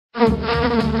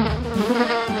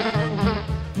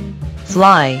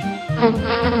Fly.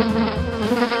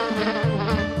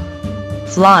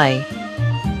 Fly.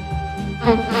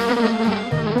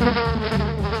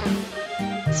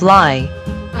 Fly.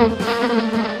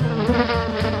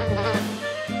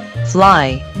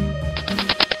 Fly.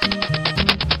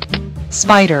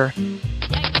 Spider.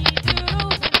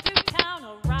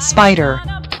 Spider.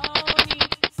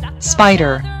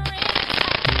 Spider.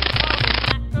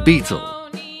 Beetle.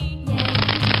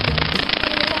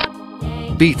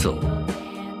 Beetle.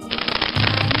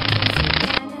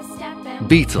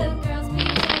 Beetle.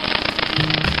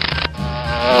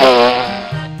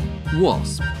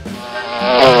 Wasp.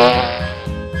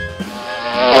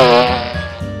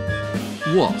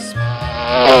 Wasp.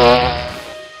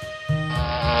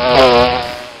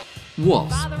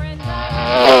 Wasp.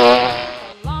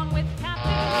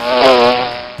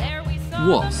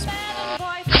 Wasp.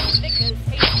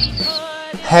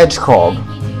 Hedgehog.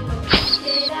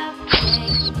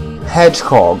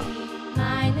 Hedgehog.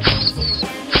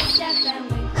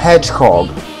 Hedgehog.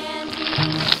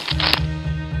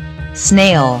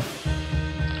 Snail.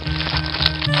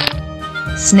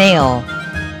 Snail.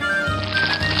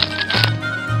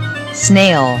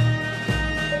 Snail.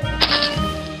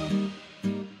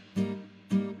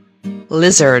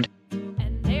 Lizard.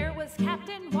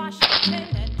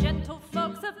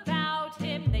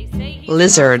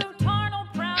 Lizard.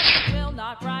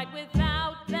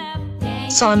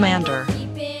 Salamander.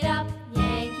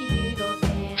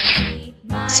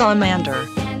 Salamander.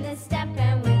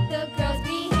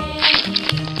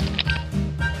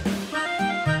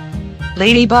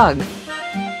 Ladybug.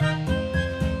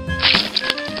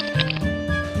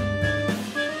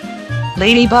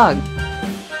 Ladybug.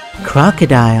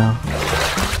 Crocodile.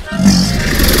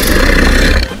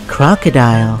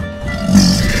 Crocodile.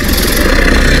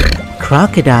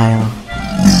 Crocodile.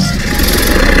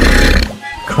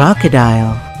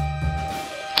 Crocodile.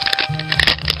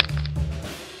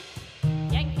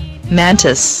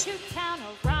 Mantis.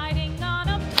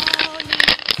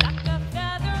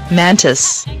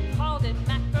 Mantis.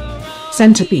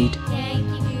 Centipede.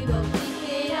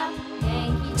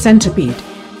 Centipede.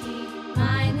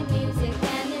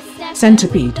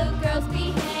 Centipede.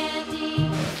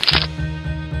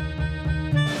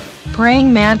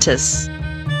 Praying mantis.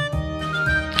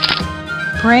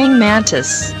 Praying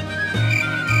mantis.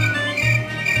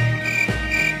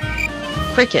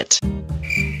 Cricket.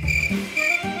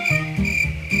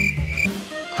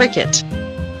 Cricket.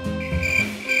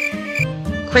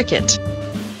 Cricket.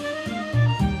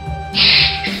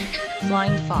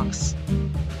 Flying fox.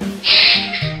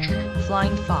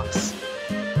 Flying fox.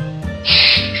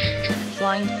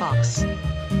 Flying fox.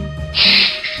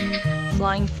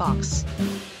 Flying fox.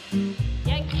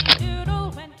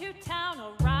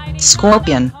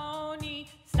 Scorpion.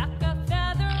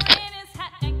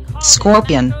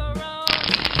 Scorpion.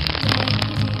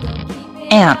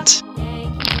 Ant.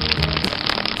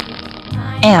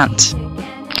 Ant.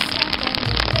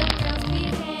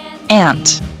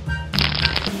 Ant.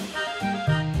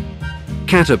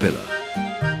 Caterpillar.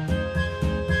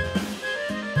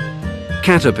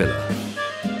 Caterpillar.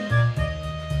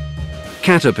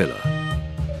 Caterpillar.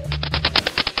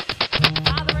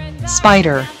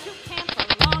 Spider.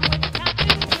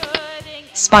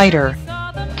 Spider.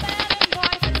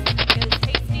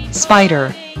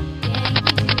 Spider.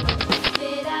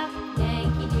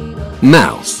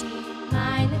 Mouse.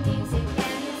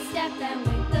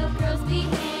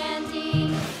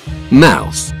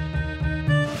 Mouse.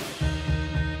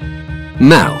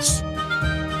 Mouse.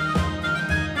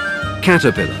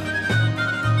 Caterpillar.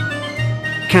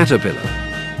 Caterpillar.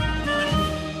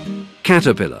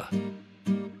 Caterpillar.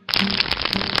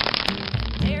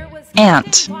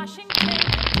 Ant.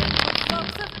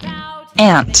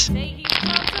 Ant.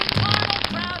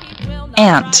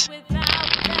 Ant.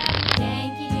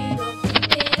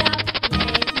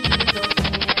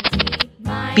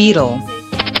 Beetle.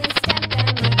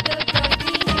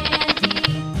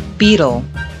 Beetle.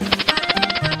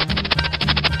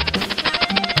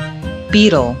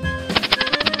 Beetle.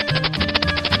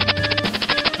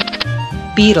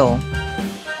 Beetle.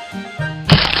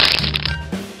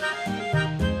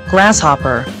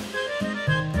 Grasshopper.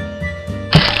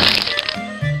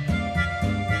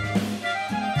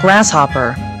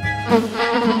 Grasshopper.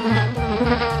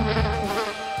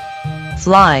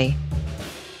 Fly.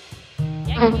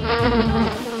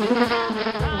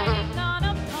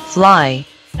 Fly.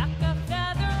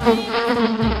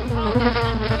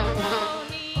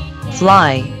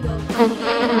 Fly.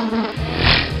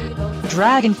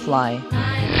 Dragonfly.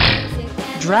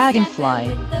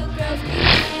 Dragonfly.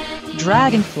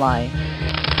 Dragonfly.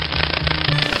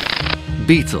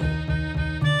 Beetle.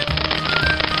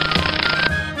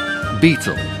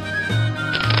 Beetle.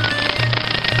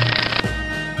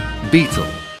 Beetle.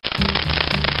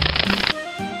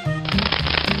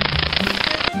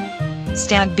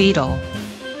 Stag beetle.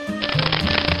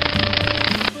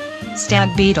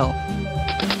 Stag beetle.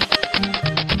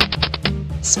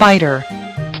 Spider.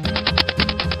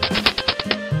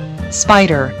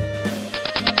 Spider.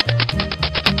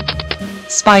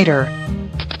 Spider.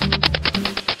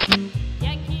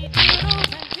 Yankee Doodle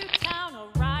went to town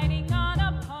riding on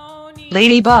a pony.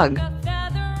 Ladybug. A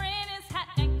feather in his hat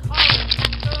and called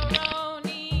him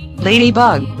macaroni.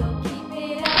 Ladybug.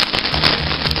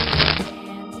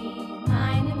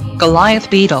 Goliath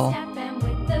beetle.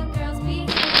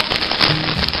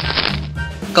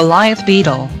 Goliath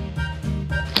beetle.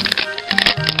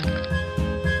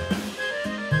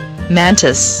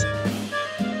 Mantis.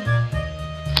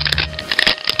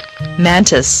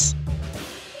 Mantis.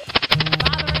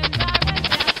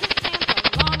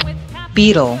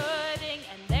 Beetle.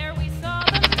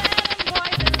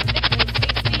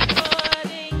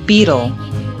 Beetle.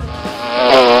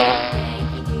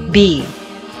 Bee.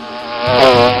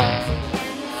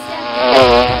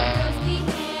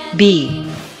 Bee.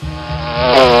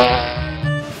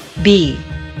 Bee.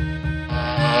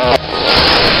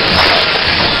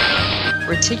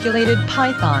 Reticulated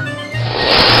python.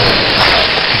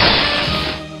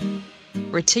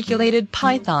 Reticulated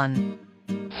python.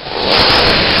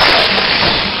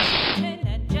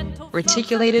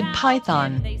 Reticulated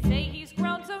python. They say he's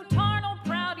grown so tarnal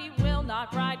proud he will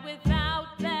not ride